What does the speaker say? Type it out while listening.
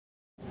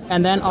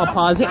and then I'll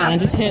pause it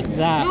and just hit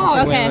that. Oh,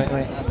 okay.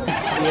 Wait.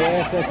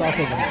 Yes, that's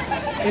autism.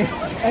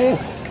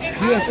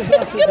 Yes, it's I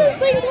was gonna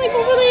think, like,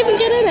 what will they even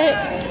get in it?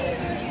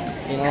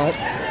 You know what?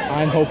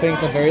 I'm hoping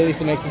at the very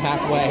least it makes it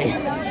halfway.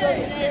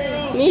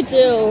 Me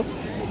too.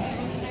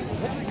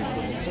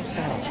 It's so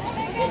soft.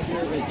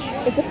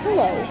 It's a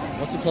pillow.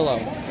 What's a pillow?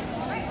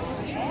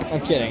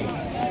 I'm kidding.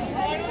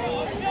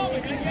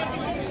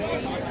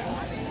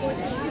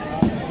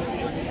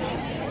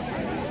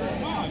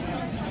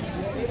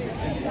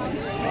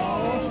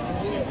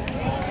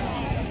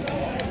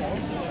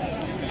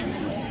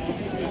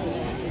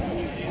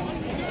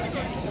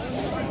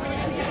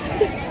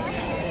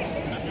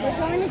 We're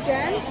going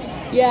again?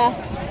 Yeah.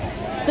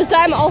 This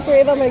time all three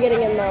of them are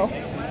getting in though.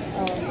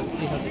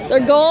 Their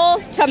goal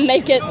to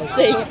make it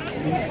sink.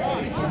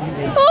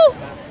 Oh,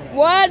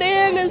 1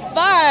 in is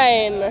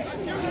fine.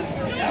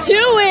 2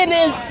 in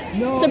is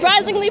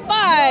surprisingly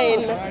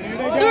fine.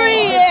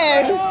 3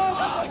 in.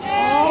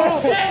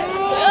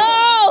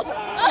 Oh!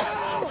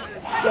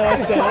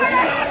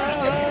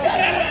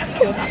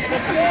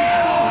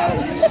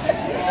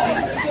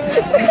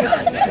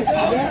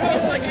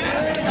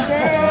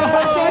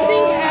 I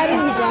think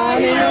adding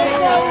John in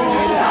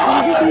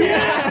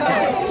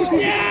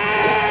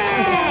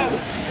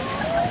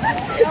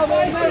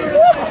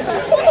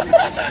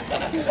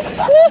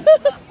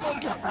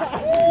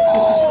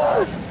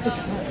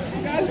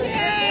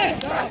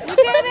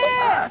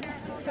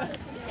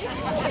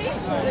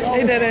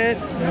They did it.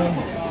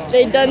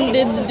 They done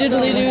did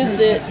doodly doozed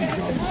it.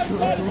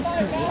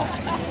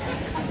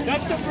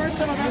 That's the first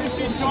time I've ever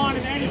seen John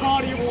in any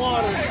body of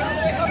water.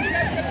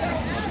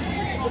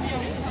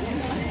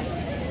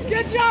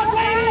 Good job,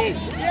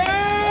 ladies!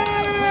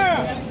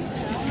 Yeah!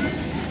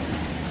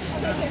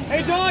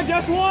 Hey, Don,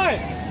 guess what?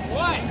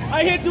 What?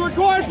 I hit the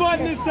record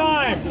button this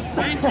time.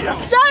 Thank you.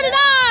 So did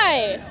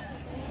I!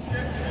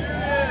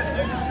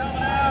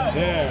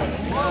 There.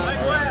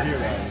 Alright, here,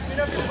 guys.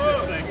 Jesus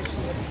Christ.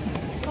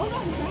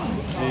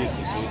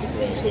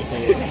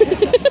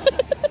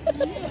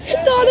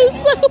 Don is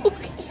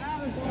soaked.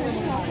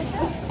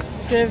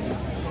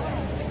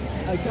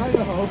 I kind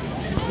of hope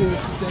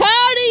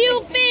How do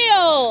you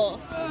feel?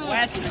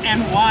 Wet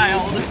and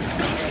wild.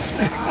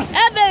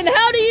 Evan,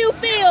 how do you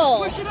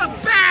feel? Pushing a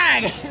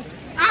bag!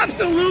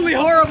 Absolutely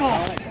horrible!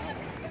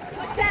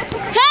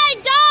 Hey,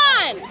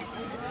 Don!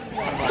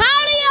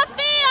 How do you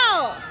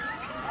feel?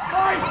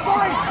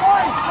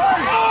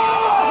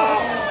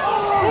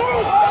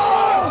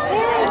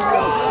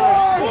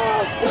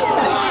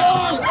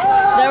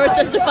 There was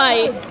just a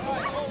fight.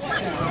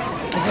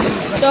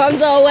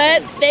 Don's all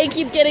wet. They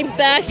keep getting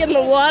back in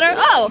the water.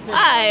 Oh,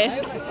 hi.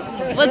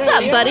 What's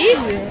up, buddy?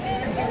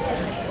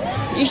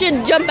 You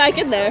should jump back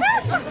in there.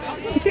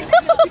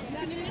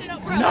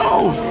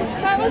 No!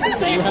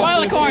 Save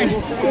Twilight Corn!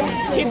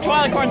 Keep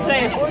Twilight Corn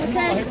safe.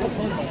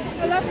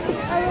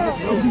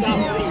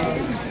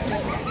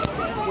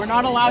 We're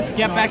not allowed to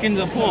get back into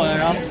the pool, you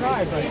know?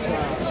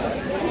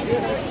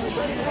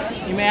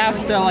 You may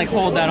have to like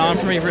hold that on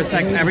for me for a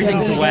second.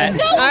 Everything's wet.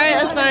 Alright,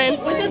 that's fine.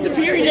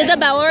 Did the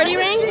bell already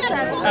ring?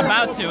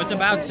 About to, it's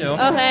about to.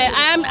 Okay,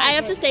 I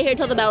have to stay here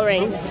till the bell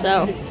rings,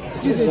 so.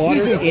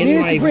 water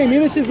in my...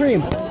 Memus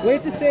Supreme, what do you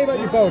have to say about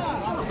your boat?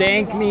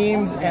 Stank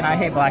memes, and I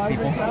hate black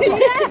people.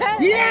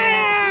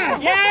 Yeah!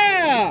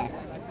 Yeah!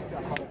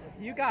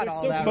 You got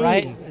all that,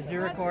 right? Did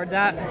you record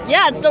that?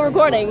 Yeah, it's still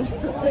recording.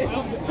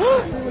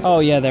 Oh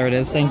yeah, there it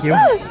is. Thank you.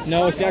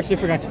 No, if you actually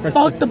forgot to press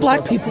Fuck the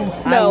black people.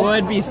 No. I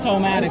would be so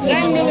mad if you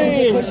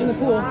Push in the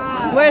pool.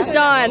 Where's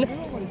Dawn?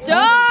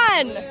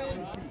 Dawn!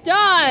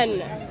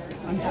 Dawn!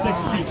 I'm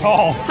 6 feet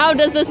tall. How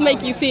does this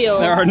make you feel?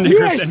 There are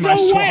niggers in my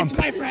swamp.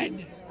 my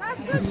friend.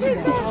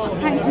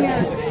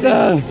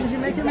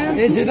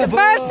 Into the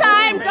First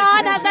time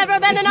Dawn has ever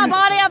been in a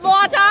body of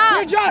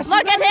water!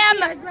 Look at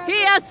him!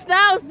 He is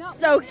now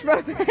soaked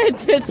from head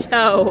to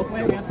toe.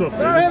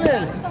 Throw him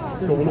in!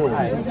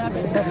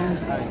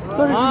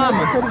 Mom!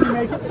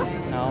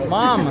 No,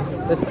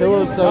 Mom! This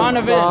pillow's so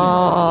Donovan.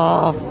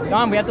 soft.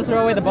 Don, we have to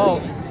throw away the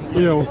boat.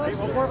 Ew.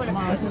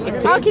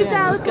 I'll keep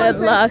that. Good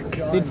luck.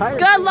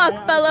 Good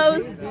luck,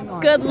 fellows.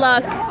 Good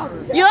luck.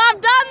 You have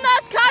done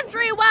this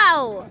country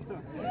well!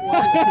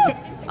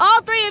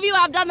 All 3 of you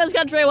have done this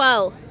country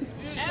well.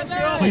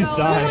 Please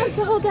die.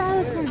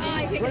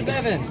 Where's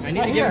Evan? I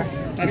need to get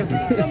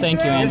her.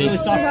 Thank you, Andy. Really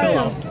soft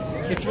pillow.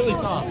 It's really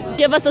soft.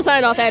 Give us a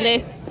sign off,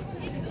 Andy.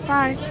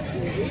 Bye.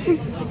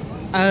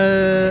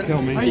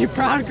 Kill me. Are you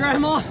proud,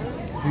 Grandma?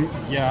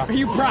 Yeah. Are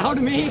you proud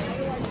of me?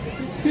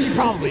 She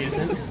probably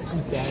isn't.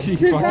 She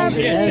fucking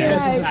She is,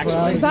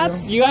 actually.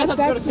 That's You guys have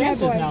to go to that's my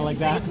Santa's boy. now like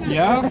that.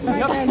 Yeah? My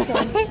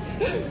grandson.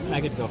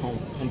 I could go home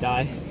and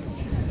die.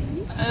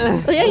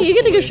 Oh, yeah, you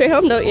get to go straight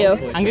home, don't you?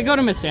 I'm gonna go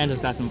to Miss Santa's,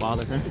 that doesn't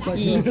bother her.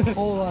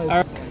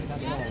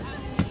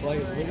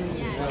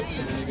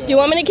 Do you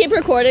want me to keep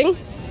recording?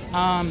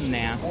 Nah.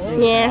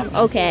 Yeah,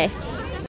 okay.